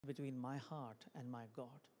between my heart and my God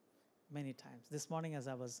many times. This morning, as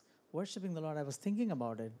I was worshiping the Lord, I was thinking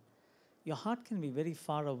about it. Your heart can be very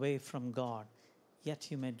far away from God,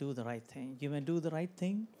 yet you may do the right thing. You may do the right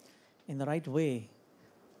thing in the right way,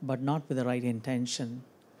 but not with the right intention.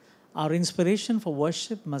 Our inspiration for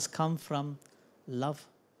worship must come from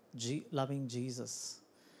loving Jesus.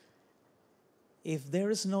 If there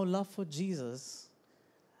is no love for Jesus,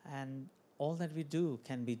 and all that we do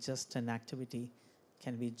can be just an activity,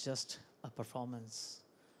 can be just a performance.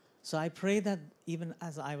 So I pray that even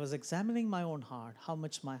as I was examining my own heart, how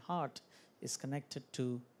much my heart is connected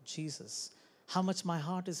to Jesus, how much my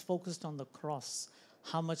heart is focused on the cross,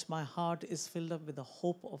 how much my heart is filled up with the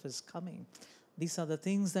hope of His coming. These are the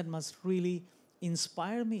things that must really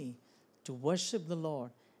inspire me to worship the Lord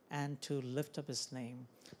and to lift up His name.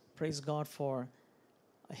 Praise God for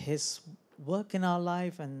His work in our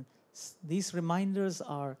life, and these reminders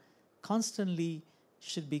are constantly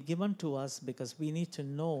should be given to us, because we need to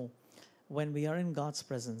know when we are in God's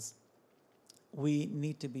presence, we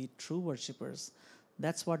need to be true worshipers.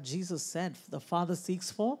 That's what Jesus said. The Father seeks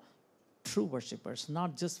for true worshipers,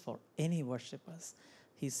 not just for any worshipers.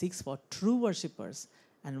 He seeks for true worshipers.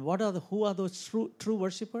 And who are those true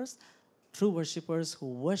worshipers? True worshipers who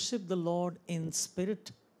worship the Lord in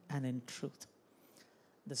spirit and in truth.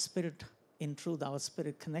 The spirit in truth, our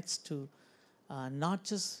spirit connects to not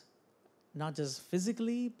just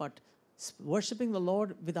physically, but worshiping the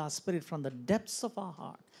Lord with our spirit from the depths of our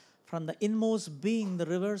heart, from the inmost being. The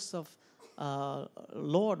rivers of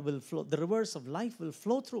Lord will flow. The rivers of life will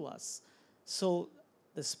flow through us. So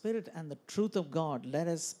the spirit and the truth of God, let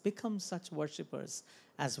us become such worshipers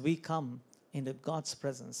as we come into God's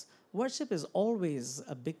presence. Worship is always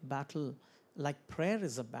a big battle, like prayer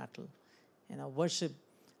is a battle. Worship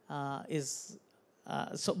is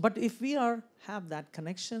but if we have that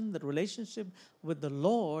connection, the relationship with the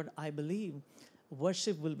Lord, I believe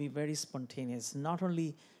worship will be very spontaneous, not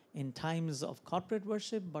only in times of corporate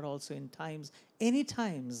worship, but also in any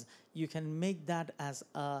times you can make that as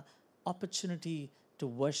an opportunity to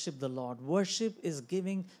worship the Lord. Worship is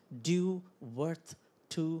giving due worth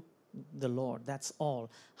to the Lord. That's all.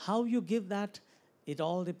 How you give that, it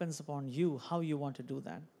all depends upon you, how you want to do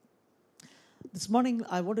that. This morning,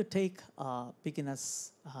 I want to begin a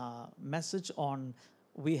message on,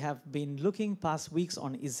 we have been looking past weeks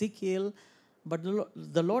on Ezekiel, but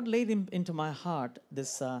the Lord laid into my heart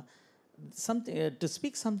this something to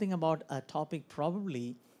speak something about a topic.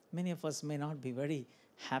 Probably many of us may not be very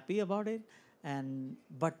happy about it,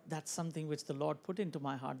 but that's something which the Lord put into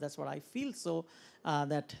my heart. That's what I feel. So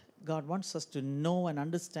that God wants us to know and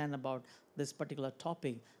understand about this particular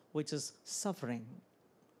topic, which is suffering.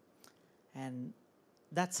 And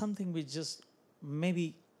that's something we just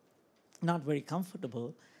maybe not very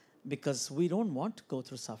comfortable, because we don't want to go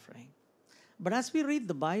through suffering. But as we read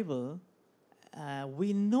the Bible,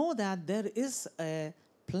 we know that there is a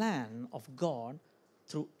plan of God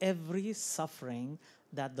through every suffering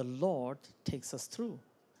that the Lord takes us through.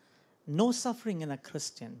 No suffering in a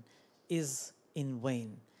Christian is in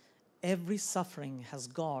vain. Every suffering has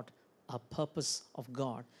got a purpose of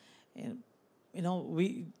God.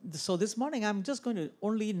 So this morning I'm just going to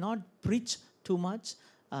only not preach too much,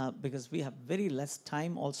 because we have very less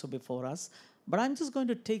time also before us. But I'm just going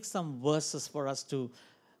to take some verses for us to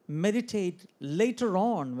meditate later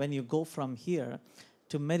on when you go from here,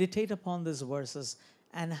 to meditate upon these verses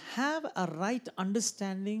and have a right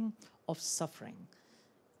understanding of suffering,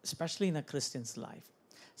 especially in a Christian's life.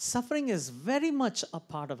 Suffering is very much a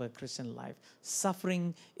part of a Christian life.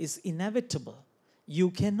 Suffering is inevitable.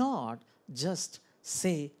 You cannot just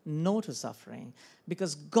say no to suffering,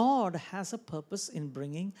 because God has a purpose in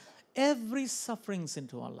bringing every sufferings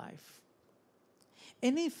into our life.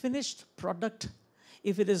 Any finished product,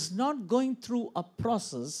 if it is not going through a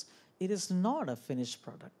process, it is not a finished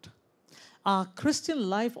product. Our Christian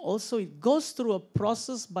life also, it goes through a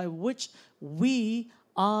process by which we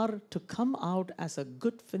are to come out as a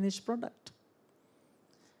good finished product.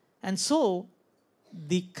 And so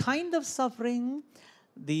the kind of suffering,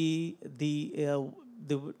 the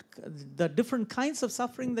different kinds of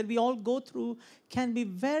suffering that we all go through can be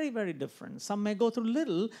very, very different. Some may go through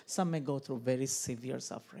little, some may go through very severe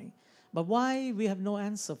suffering. But why? We have no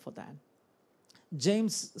answer for that.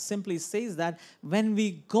 James simply says that when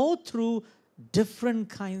we go through different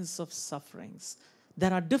kinds of sufferings,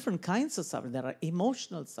 there are different kinds of suffering. There are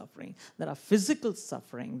emotional suffering. There are physical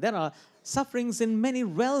suffering. There are sufferings in many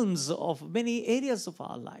realms of many areas of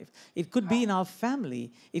our life. It could be in our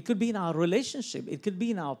family. It could be in our relationship. It could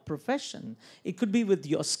be in our profession. It could be with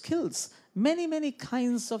your skills. Many, many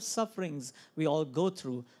kinds of sufferings we all go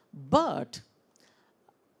through. But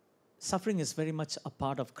suffering is very much a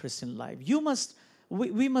part of Christian life.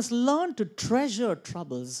 We must learn to treasure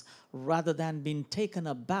troubles rather than being taken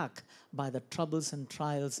aback by the troubles and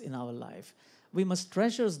trials in our life. We must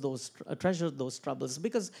treasure those troubles,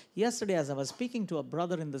 because yesterday as I was speaking to a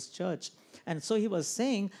brother in this church, and so he was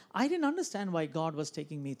saying, I didn't understand why God was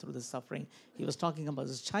taking me through this suffering. He was talking about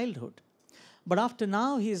his childhood. But after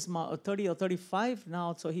now, he is 30 or 35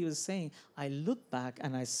 now, so he was saying, I look back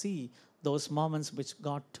and I see those moments which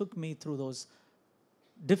God took me through, those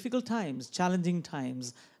difficult times, challenging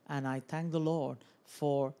times, and I thank the Lord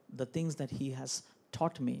for the things that he has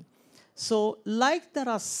taught me. So like there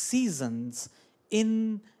are seasons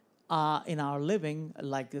in our living,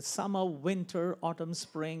 like the summer, winter, autumn,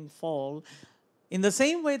 spring, fall, in the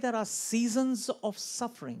same way there are seasons of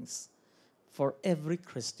sufferings for every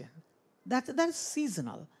Christian. That is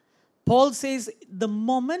seasonal. Paul says the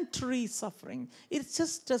momentary suffering, it's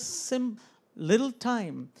just a little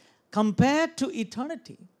time compared to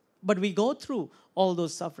eternity. But we go through all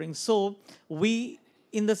those sufferings. So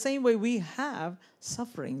in the same way, we have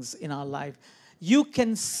sufferings in our life. You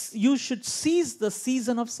should seize the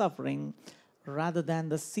season of suffering rather than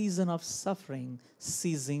the season of suffering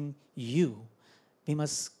seizing you. We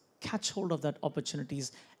must catch hold of that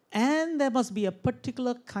opportunities, and there must be a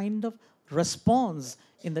particular kind of response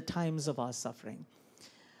in the times of our suffering.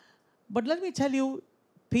 But let me tell you,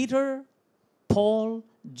 Peter, Paul,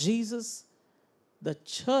 Jesus, the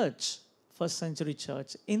church, first century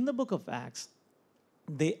church, in the book of Acts,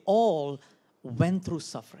 they all went through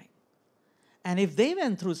suffering. And if they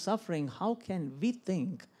went through suffering, how can we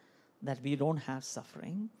think that we don't have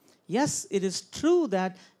suffering? Yes, it is true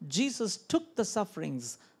that Jesus took the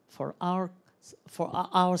sufferings for our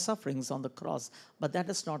sufferings on the cross, but that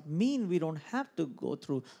does not mean we don't have to go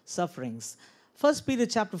through sufferings. 1 Peter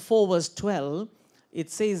chapter 4, verse 12,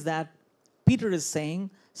 it says that Peter is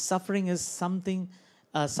saying suffering is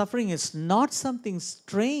not something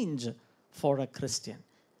strange for a Christian.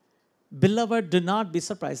 Beloved, do not be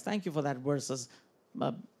surprised. Thank you for that verses.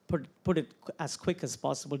 Put it as quick as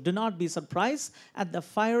possible. Do not be surprised at the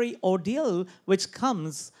fiery ordeal which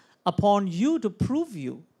comes upon you to prove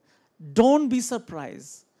you. Don't be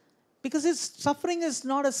surprised, because suffering is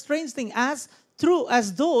not a strange thing, as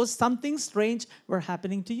though something strange were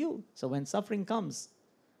happening to you. So when suffering comes,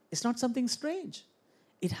 it's not something strange.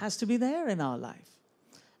 It has to be there in our life.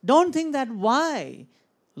 Don't think that why,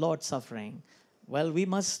 Lord, suffering? Well, we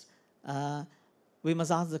must ask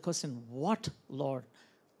the question, what, Lord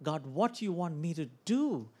God, what do you want me to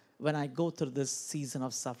do when I go through this season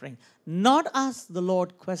of suffering? Not ask the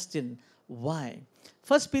Lord question, why?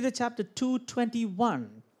 1 Peter chapter 2:21,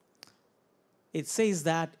 it says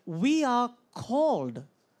that we are called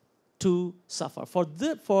to suffer. For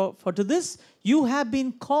to this you have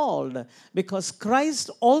been called, because Christ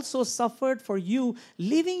also suffered for you,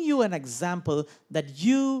 leaving you an example that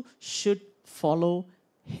you should follow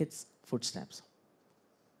his footsteps.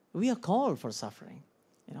 We are called for suffering.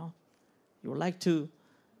 You would like to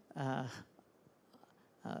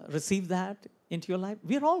receive that into your life?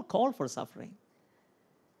 We are all called for suffering.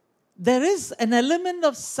 There is an element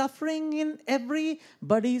of suffering in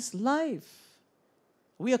everybody's life.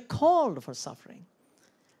 We are called for suffering.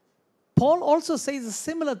 Paul also says a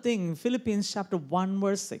similar thing in Philippians chapter 1,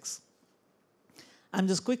 verse 6. I'm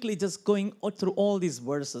just quickly going through all these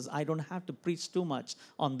verses. I don't have to preach too much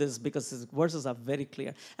on this because his verses are very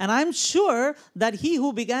clear. And I'm sure that he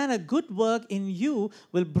who began a good work in you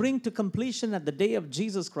will bring to completion at the day of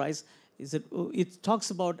Jesus Christ. It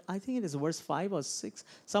talks about, I think it is verse 5 or 6.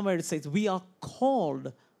 Somewhere it says, we are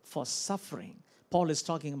called for suffering. Paul is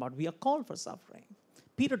talking about we are called for suffering.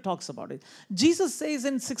 Peter talks about it. Jesus says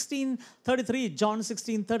in 16:33, John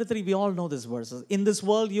 16:33, we all know these verses. In this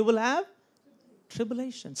world you will have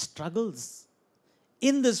tribulation, struggles.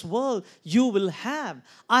 In this world you will have.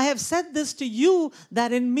 I have said this to you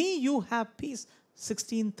that in me you have peace.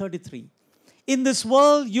 16:33. In this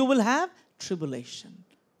world you will have tribulation,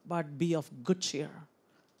 but be of good cheer.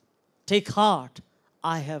 Take heart,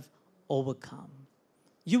 I have overcome.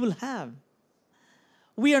 You will have.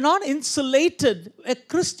 We are not insulated. A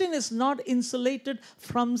Christian is not insulated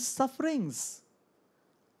from sufferings.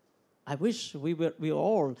 I wish we were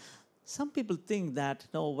all. Some people think that,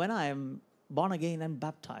 no, when I am born again and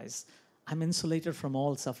baptized, I'm insulated from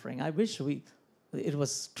all suffering. I wish it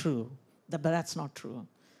was true, but that's not true.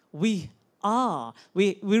 We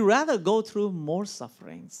rather go through more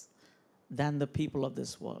sufferings than the people of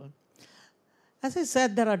this world. As I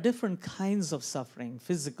said, there are different kinds of suffering,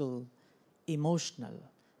 physical, emotional,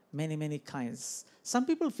 many, many kinds. Some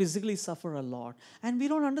people physically suffer a lot, and we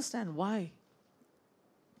don't understand why.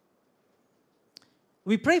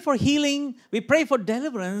 We pray for healing, we pray for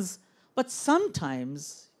deliverance, but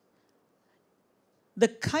sometimes the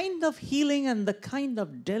kind of healing and the kind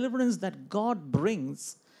of deliverance that God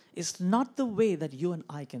brings is not the way that you and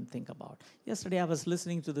I can think about. Yesterday I was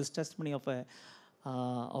listening to this testimony of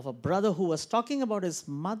a brother who was talking about his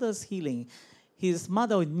mother's healing. His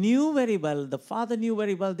mother knew very well, the father knew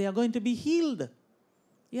very well, they are going to be healed.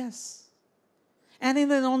 Yes. And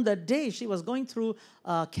even on that day, she was going through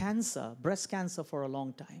cancer, breast cancer for a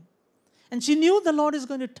long time. And she knew the Lord is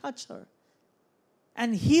going to touch her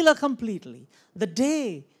and heal her completely.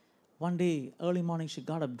 One day, early morning, she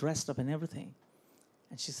got up, dressed up and everything.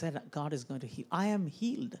 And she said, God is going to heal. I am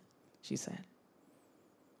healed, she said.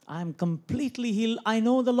 I am completely healed. I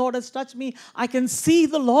know the Lord has touched me. I can see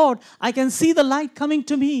the Lord. I can see the light coming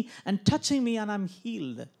to me and touching me, and I'm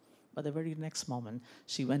healed. But the very next moment,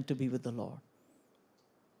 she went to be with the Lord.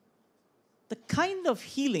 The kind of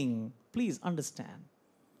healing, please understand,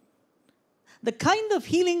 the kind of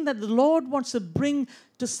healing that the Lord wants to bring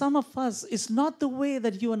to some of us is not the way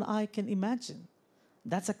that you and I can imagine.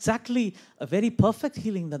 That's exactly a very perfect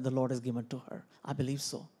healing that the Lord has given to her. I believe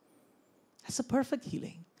so. That's a perfect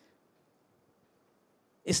healing.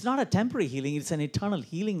 It's not a temporary healing, it's an eternal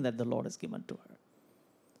healing that the Lord has given to her.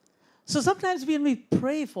 So sometimes when we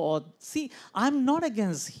pray for, I'm not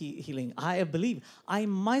against healing. I believe I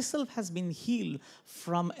myself has been healed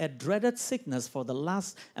from a dreaded sickness for the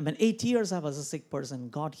last, 8 years I was a sick person.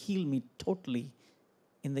 God healed me totally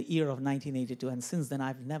in the year of 1982. And since then,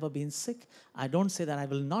 I've never been sick. I don't say that I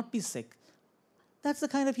will not be sick. That's the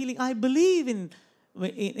kind of healing. I believe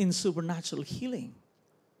in supernatural healing.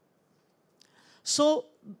 So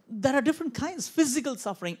there are different kinds: physical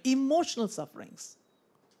suffering, emotional sufferings.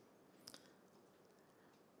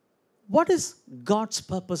 What is God's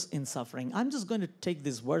purpose in suffering? I'm just going to take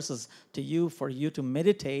these verses to you for you to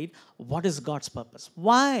meditate. What is God's purpose?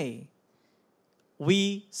 Why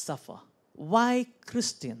we suffer? Why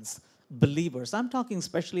Christians, believers? I'm talking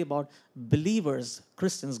especially about believers,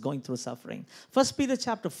 Christians going through suffering. 1 Peter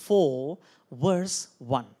chapter 4, verse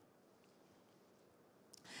 1.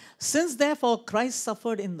 Since therefore Christ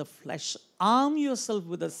suffered in the flesh, arm yourself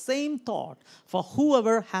with the same thought, for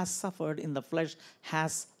whoever has suffered in the flesh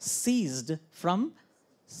has ceased from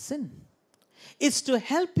sin. It's to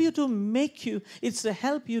help you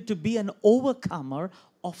to be an overcomer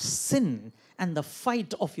of sin and the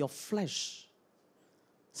fight of your flesh.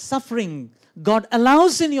 Suffering, God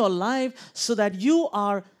allows in your life so that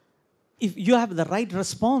if you have the right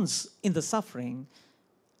response in the suffering,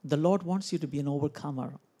 the Lord wants you to be an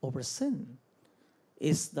overcomer over sin.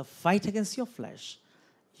 Is the fight against your flesh.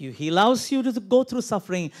 He allows you to go through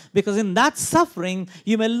suffering because in that suffering,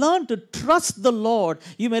 you may learn to trust the Lord.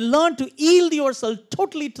 You may learn to yield yourself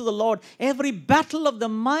totally to the Lord. Every battle of the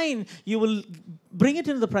mind, you will bring it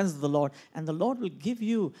into the presence of the Lord. And the Lord will give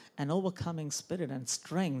you an overcoming spirit and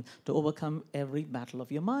strength to overcome every battle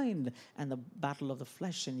of your mind. And the battle of the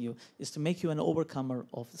flesh in you is to make you an overcomer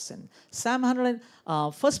of sin. 1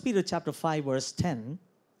 Peter chapter 5, verse 10.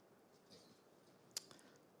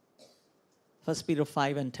 1 Peter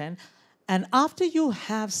 5 and 10. And after you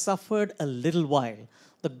have suffered a little while,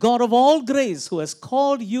 the God of all grace, who has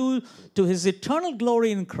called you to his eternal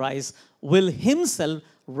glory in Christ, will himself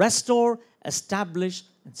restore, establish,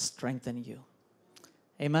 and strengthen you.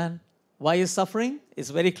 Amen. Why is suffering?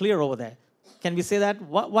 It's very clear over there. Can we say that?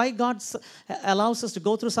 Why God allows us to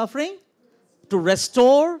go through suffering? To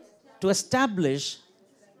restore, to establish,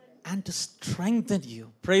 and to strengthen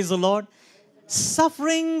you. Praise the Lord.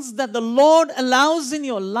 Sufferings that the Lord allows in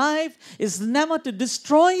your life is never to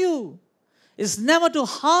destroy you. It's never to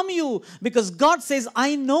harm you, because God says,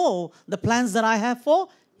 I know the plans that I have for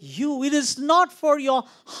you. It is not for your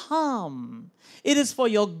harm. It is for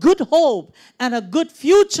your good hope and a good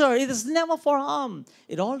future. It is never for harm.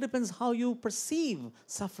 It all depends how you perceive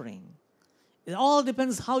suffering. It all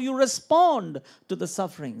depends how you respond to the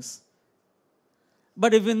sufferings.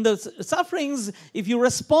 But if in the sufferings, if you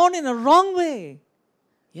respond in a wrong way,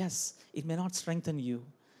 yes, it may not strengthen you.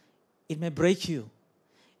 It may break you.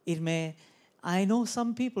 I know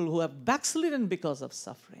some people who have backslidden because of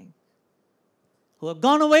suffering, who have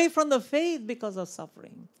gone away from the faith because of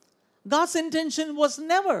suffering. God's intention was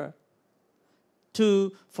never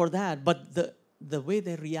for that, but the way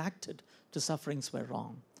they reacted to sufferings were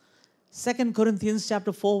wrong. 2 Corinthians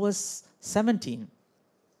chapter 4, verse 17.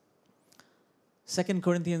 2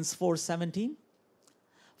 Corinthians 4:17.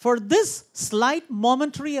 For this slight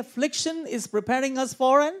momentary affliction is preparing us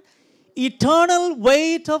for an eternal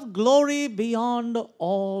weight of glory beyond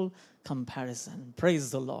all comparison.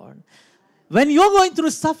 Praise the Lord. When you're going through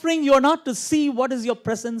suffering, you're not to see what is your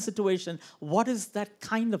present situation. What is that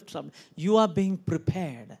kind of trouble? You are being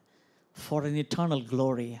prepared for an eternal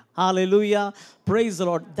glory. Hallelujah. Praise the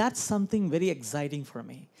Lord. That's something very exciting for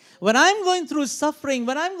me. When I'm going through suffering,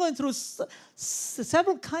 when I'm going through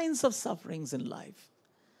several kinds of sufferings in life,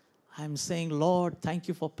 I'm saying, Lord, thank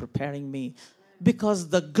you for preparing me. Because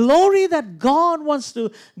the glory that God wants to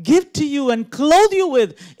give to you and clothe you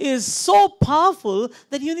with is so powerful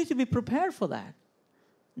that you need to be prepared for that.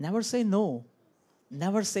 Never say no.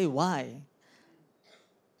 Never say why.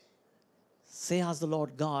 Say, as the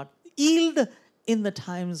Lord God, yield in the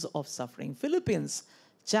times of suffering. Philippians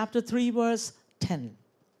chapter 3, verse 10.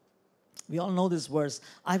 We all know this verse.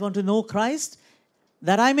 I want to know Christ,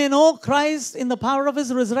 that I may know Christ in the power of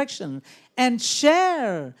his resurrection and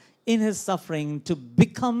share in his suffering to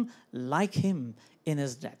become like him in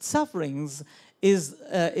his death. Sufferings is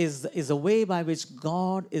a way by which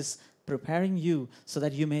God is preparing you so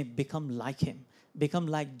that you may become like him, become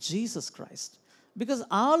like Jesus Christ. Because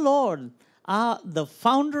our Lord, the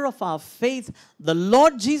founder of our faith, the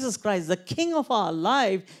Lord Jesus Christ, the King of our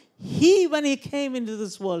life, when he came into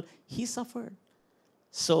this world, he suffered.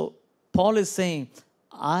 So Paul is saying,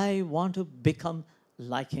 I want to become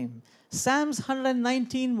like him. Psalms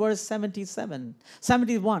 119 verse 71. Psalm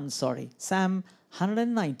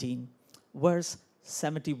 119 verse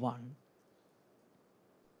 71.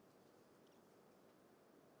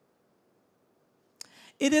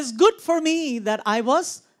 It is good for me that I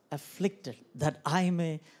was afflicted, that I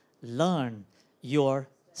may learn your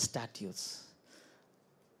statutes.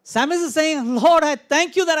 Psalmist is saying, Lord, I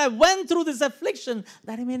thank you that I went through this affliction,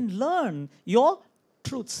 that I may learn your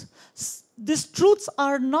truths. These truths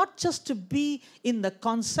are not just to be in the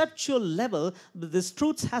conceptual level, but these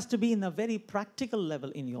truths has to be in a very practical level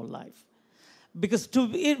in your life. Because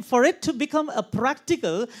for it to become a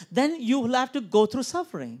practical, then you will have to go through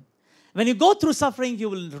suffering. When you go through suffering, you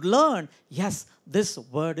will learn, yes, this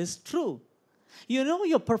word is true. You know,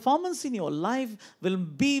 your performance in your life will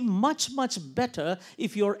be much, much better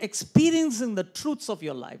if you're experiencing the truths of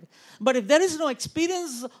your life. But if there is no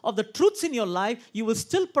experience of the truths in your life, you will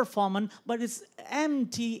still perform, but it's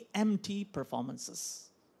empty performances.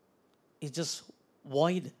 It's just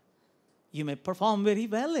void. You may perform very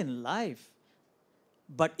well in life,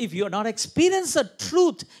 but if you're not experiencing a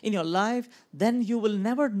truth in your life, then you will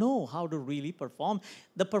never know how to really perform.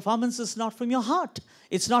 The performance is not from your heart.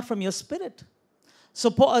 It's not from your spirit. So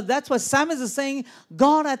that's what Psalmist is saying,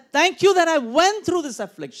 God, I thank you that I went through this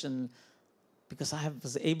affliction because I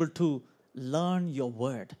was able to learn your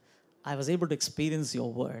word. I was able to experience your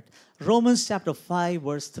word. Romans chapter 5,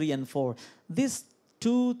 verse 3 and 4. These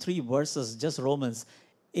 2-3 verses, just Romans,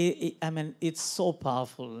 it's so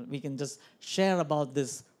powerful. We can just share about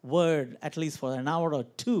this word at least for an hour or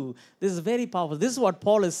two. This is very powerful. This is what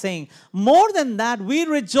Paul is saying. More than that, we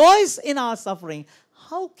rejoice in our suffering.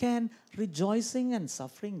 How can rejoicing and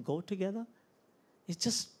suffering go together? It's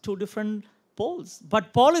just two different poles.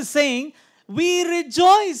 But Paul is saying, we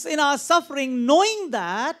rejoice in our suffering, knowing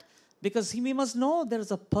that, because we must know there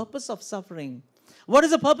is a purpose of suffering. What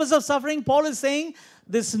is the purpose of suffering? Paul is saying,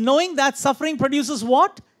 this knowing that suffering produces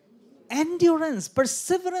what? Endurance,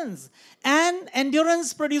 perseverance. And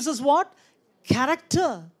endurance produces what?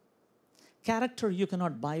 Character. Character you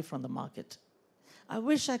cannot buy from the market. I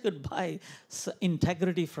wish I could buy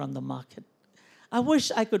integrity from the market. I wish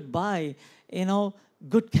I could buy,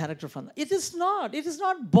 good character from them. It is not. It is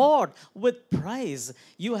not bought with price.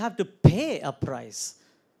 You have to pay a price.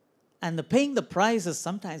 And paying the price is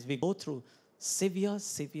sometimes we go through severe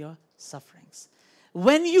sufferings.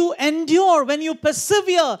 When you endure, when you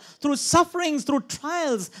persevere through sufferings, through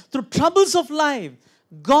trials, through troubles of life,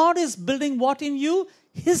 God is building what in you?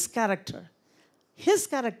 His character. His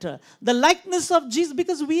character, the likeness of Jesus,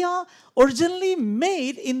 because we are originally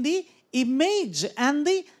made in the image and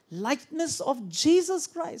the likeness of Jesus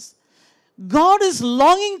Christ. God is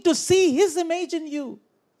longing to see his image in you.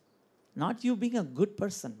 Not you being a good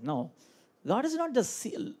person. No. God is not just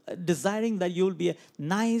desiring that you will be a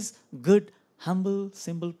nice, good, humble,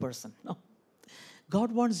 simple person. No.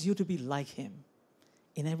 God wants you to be like him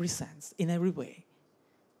in every sense, in every way.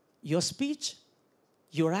 Your speech,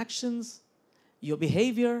 your actions, your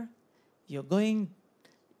behavior,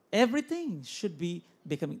 everything should be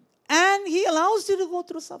becoming. And he allows you to go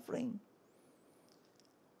through suffering.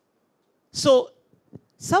 So,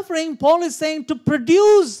 suffering, Paul is saying, to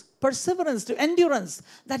produce perseverance, to endurance,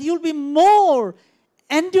 that you'll be more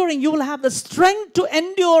enduring. You will have the strength to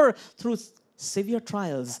endure through severe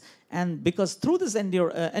trials. And because through this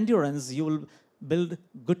endurance, you will build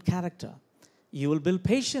good character. You will build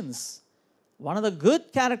patience. One of the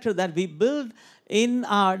good character that we build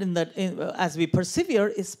as we persevere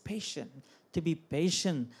is patient. To be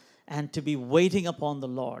patient and to be waiting upon the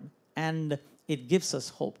Lord. And it gives us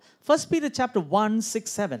hope. 1 Peter chapter 1,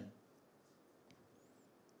 6, 7.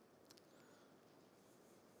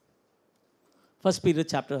 1 Peter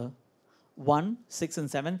chapter 1, 6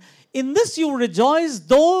 and 7. In this you rejoice,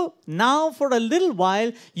 though now for a little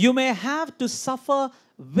while you may have to suffer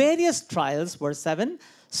various trials, verse 7,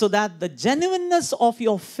 so that the genuineness of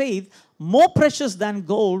your faith, more precious than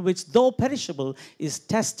gold, which though perishable is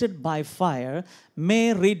tested by fire,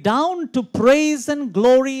 may redound to praise and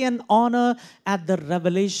glory and honor at the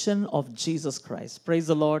revelation of Jesus Christ. Praise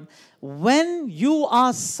the Lord. When you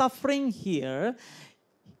are suffering here,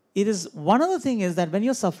 it is one of the things is that when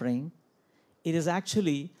you're suffering, it is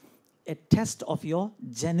actually a test of your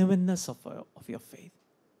genuineness of your faith.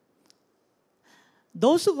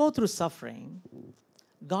 Those who go through suffering,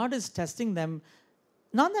 God is testing them.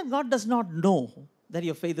 Not that God does not know that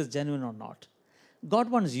your faith is genuine or not. God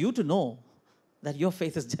wants you to know that your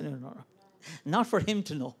faith is genuine or not. Not for Him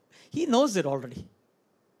to know. He knows it already.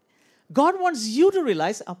 God wants you to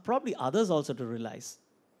realize, or probably others also to realize,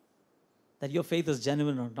 that your faith is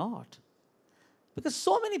genuine or not. Because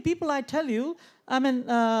so many people, I tell you,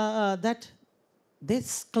 that they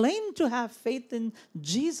claim to have faith in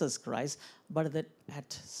Jesus Christ, but that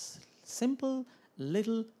at simple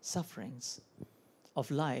little sufferings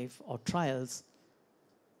of life or trials,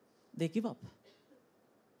 they give up.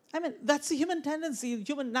 That's a human tendency.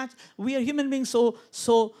 We are human beings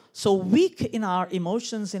so weak in our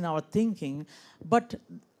emotions, in our thinking. But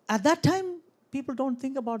at that time, people don't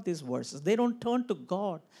think about these verses. They don't turn to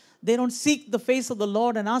God. They don't seek the face of the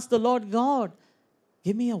Lord and ask the Lord, God,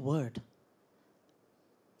 give me a word.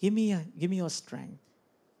 Give me your strength.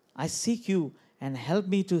 I seek you and help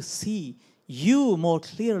me to see you more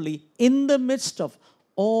clearly in the midst of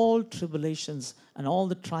all tribulations and all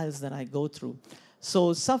the trials that I go through.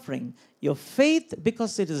 So suffering, your faith,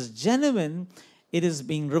 because it is genuine, it is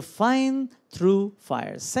being refined through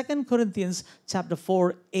fire. 2 Corinthians chapter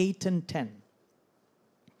 4, 8 and 10.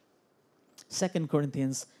 2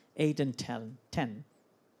 Corinthians 8 and 10.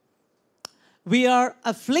 We are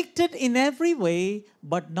afflicted in every way,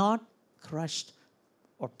 but not crushed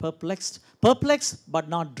or perplexed. Perplexed, but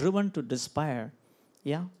not driven to despair.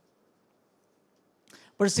 Yeah.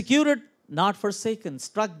 Persecuted, not forsaken.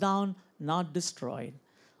 Struck down, not destroyed.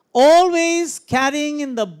 Always carrying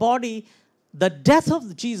in the body the death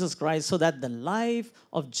of Jesus Christ, so that the life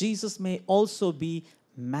of Jesus may also be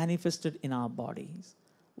manifested in our bodies.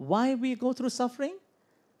 Why we go through suffering?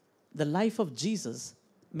 The life of Jesus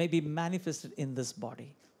may be manifested in this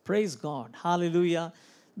body. Praise God. Hallelujah.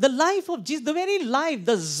 The life of Jesus, the very life,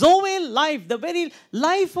 the Zoe life, the very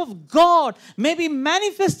life of God may be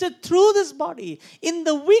manifested through this body. In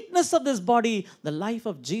the weakness of this body, the life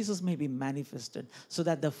of Jesus may be manifested, so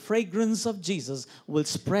that the fragrance of Jesus will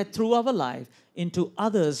spread through our life into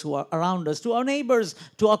others who are around us, to our neighbors,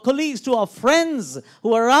 to our colleagues, to our friends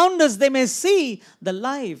who are around us. They may see the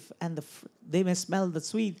life and they may smell the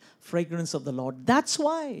sweet fragrance of the Lord. That's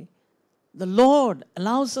why the Lord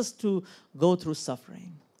allows us to go through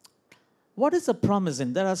suffering. What is the promise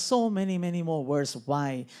in? There are so many more verses.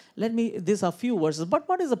 Why? These are a few verses. But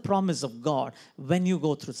what is the promise of God when you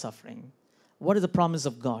go through suffering? What is the promise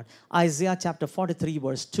of God? Isaiah chapter 43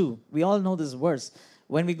 verse 2. We all know this verse.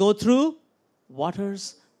 When we go through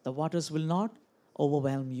waters, the waters will not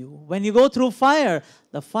overwhelm you. When you go through fire,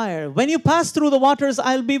 the fire. When you pass through the waters,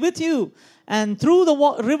 I'll be with you. And through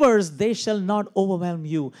the rivers, they shall not overwhelm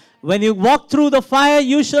you. When you walk through the fire,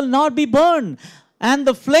 you shall not be burned. And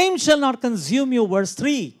the flame shall not consume you. Verse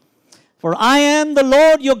 3. For I am the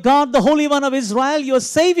Lord your God, the Holy One of Israel, your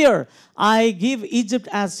Savior. I give Egypt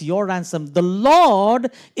as your ransom. The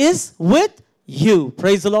Lord is with you.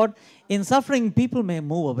 Praise the Lord. In suffering, people may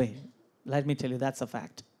move away. Let me tell you, that's a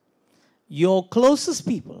fact. Your closest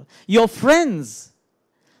people, your friends,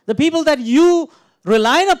 the people that you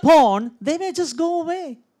rely upon, they may just go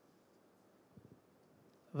away.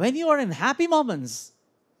 When you are in happy moments,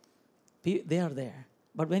 they are there.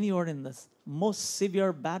 But when you are in the most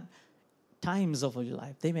severe bad times of your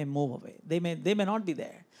life, they may move away. They may not be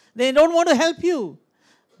there. They don't want to help you.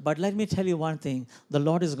 But let me tell you one thing. The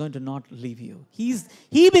Lord is going to not leave you.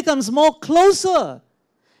 He becomes more closer.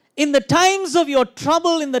 In the times of your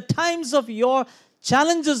trouble, in the times of your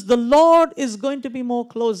challenges, the Lord is going to be more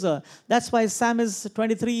closer. That's why Psalmist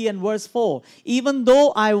 23 and verse 4. Even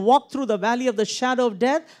though I walk through the valley of the shadow of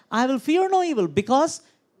death, I will fear no evil, because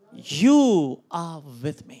you are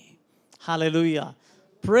with me. Hallelujah.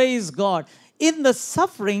 Praise God. In the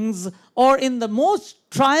sufferings or in the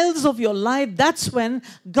most trials of your life, that's when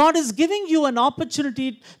God is giving you an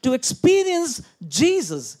opportunity to experience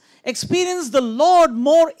Jesus, experience the Lord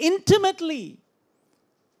more intimately.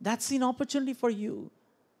 That's an opportunity for you.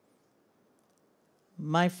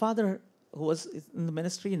 My father, who was in the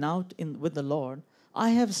ministry now with the Lord, I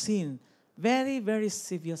have seen very, very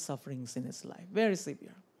severe sufferings in his life. Very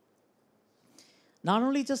severe. Not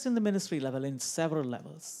only just in the ministry level, in several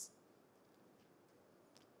levels.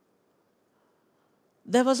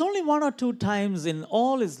 There was only 1 or 2 times in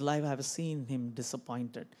all his life I have seen him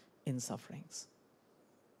disappointed in sufferings.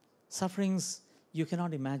 Sufferings you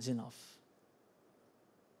cannot imagine of.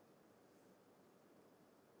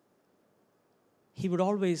 He would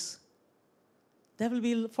always, there will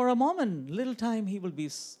be for a moment, little time he will be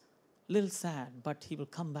little sad, but he will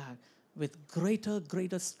come back with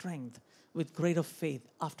greater strength, with greater faith.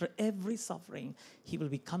 After every suffering, he will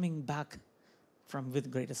be coming back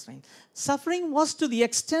with greater strength. Suffering was to the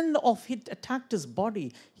extent of it attacked his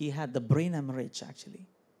body. He had the brain hemorrhage actually.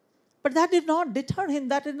 But that did not deter him.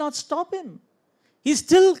 That did not stop him. He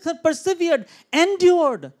still persevered,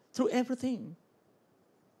 endured through everything.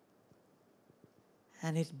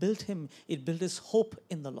 And it built his hope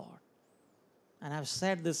in the Lord. And I've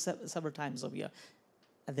said this several times over here.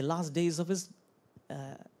 At the last days of his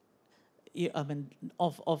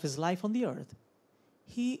of his life on the earth,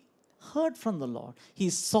 he heard from the Lord. He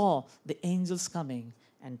saw the angels coming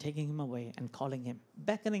and taking him away and calling him,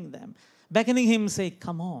 beckoning him, say,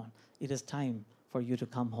 come on, it is time for you to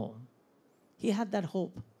come home. He had that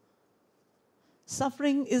hope.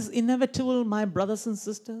 Suffering is inevitable, my brothers and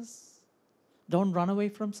sisters. Don't run away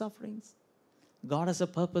from sufferings. God has a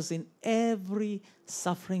purpose in every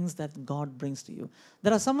sufferings that God brings to you.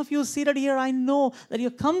 There are some of you seated here, I know that you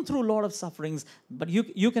come through a lot of sufferings, but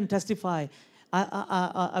you can testify.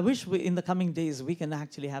 I wish in the coming days we can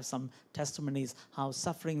actually have some testimonies how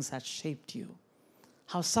sufferings have shaped you,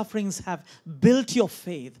 how sufferings have built your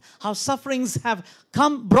faith, how sufferings have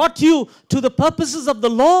brought you to the purposes of the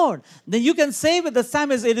Lord. Then you can say with the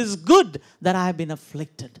psalmist, it is good that I have been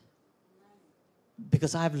afflicted,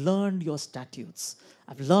 because I have learned your statutes.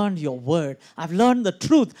 I've learned your word. I've learned the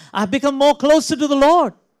truth. I've become more closer to the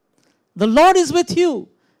Lord. The Lord is with you.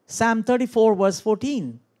 Psalm 34 verse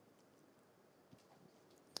 14.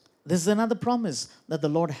 This is another promise that the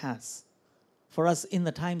Lord has for us in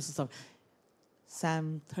the times of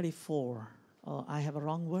Psalm 34. Oh, I have a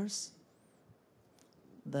wrong verse.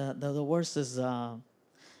 The verse is,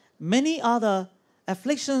 many are the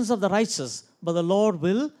afflictions of the righteous, but the Lord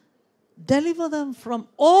will deliver them from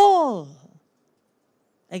all.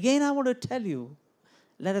 Again, I want to tell you,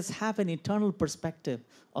 let us have an eternal perspective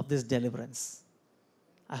of this deliverance.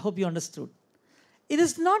 I hope you understood. It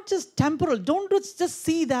is not just temporal. Don't just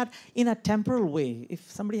see that in a temporal way. If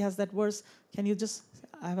somebody has that verse, can you just,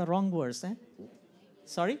 I have a wrong verse.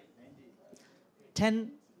 Sorry?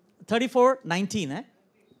 34:19.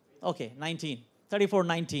 Okay, 19.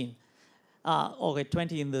 34:19. Okay,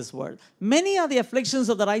 20 in this word. Many are the afflictions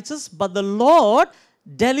of the righteous, but the Lord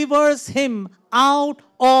delivers him out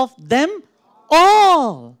of them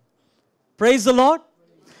all. Praise the Lord.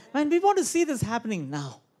 Man, we want to see this happening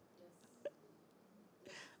now.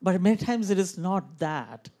 But many times it is not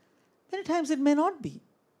that. Many times it may not be.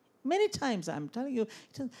 Many times, I'm telling you.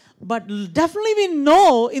 But definitely we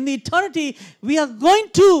know in the eternity we are going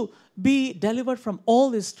to be delivered from all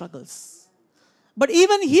these struggles. But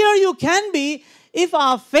even here you can be, if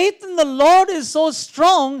our faith in the Lord is so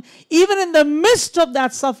strong, even in the midst of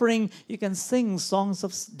that suffering, you can sing songs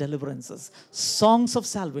of deliverances, songs of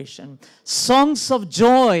salvation, songs of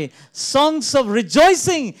joy, songs of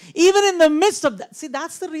rejoicing, even in the midst of that. See,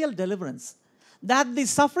 that's the real deliverance. That the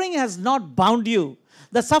suffering has not bound you.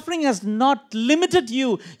 The suffering has not limited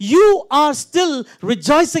you. You are still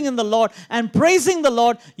rejoicing in the Lord and praising the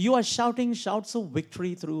Lord. You are shouting shouts of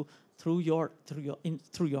victory through your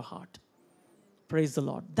heart. Praise the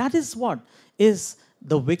Lord. That is what is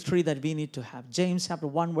the victory that we need to have. James chapter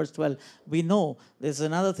 1 verse 12. We know there's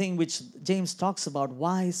another thing which James talks about.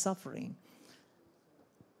 Why suffering?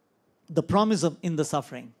 The promise in the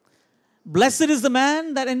suffering. Blessed is the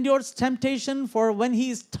man that endures temptation, for when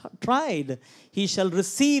he is tried, he shall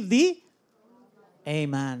receive the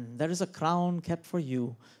Amen. There is a crown kept for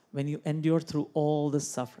you when you endure through all the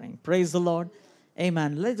suffering. Praise the Lord.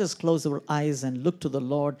 Amen. Let us close our eyes and look to the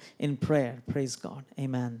Lord in prayer. Praise God.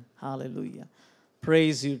 Amen. Hallelujah.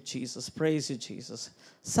 Praise you, Jesus. Praise you, Jesus.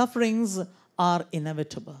 Sufferings are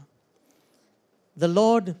inevitable. The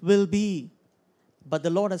Lord will be, but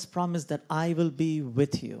the Lord has promised that I will be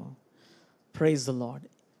with you. Praise the Lord.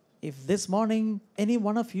 If this morning any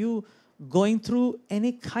one of you going through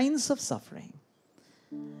any kinds of suffering,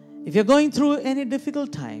 if you're going through any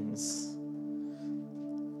difficult times,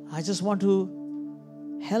 I just want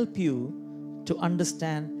to help you to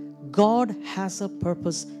understand God has a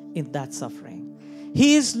purpose in that suffering.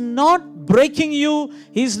 He is not breaking you.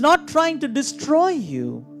 He is not trying to destroy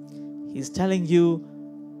you. He's telling you,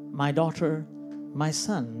 my daughter, my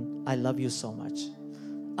son, I love you so much.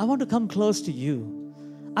 I want to come close to you.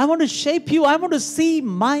 I want to shape you. I want to see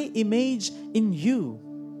my image in you.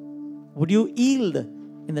 Would you yield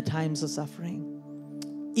in the times of suffering?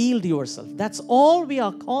 Yield yourself. That's all we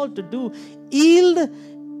are called to do. Yield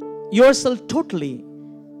yourself totally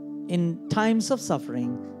in times of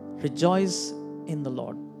suffering. Rejoice in the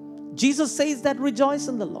Lord. Jesus says that rejoice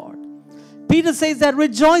in the Lord. Peter says that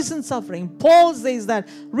rejoice in suffering. Paul says that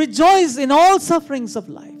rejoice in all sufferings of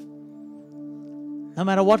life. No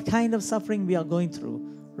matter what kind of suffering we are going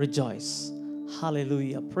through, rejoice.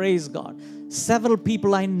 Hallelujah. Praise God. Several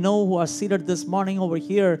people I know who are seated this morning over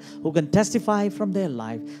here who can testify from their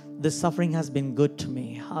life. This suffering has been good to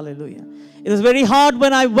me. Hallelujah. It was very hard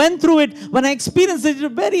when I went through it. When I experienced it, it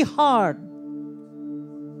was very hard.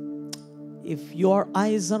 If your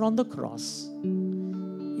eyes are on the cross,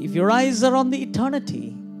 if your eyes are on the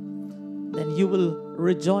eternity, then you will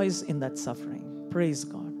rejoice in that suffering. Praise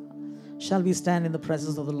God. Shall we stand in the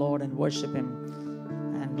presence of the Lord and worship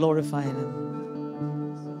Him and glorify Him?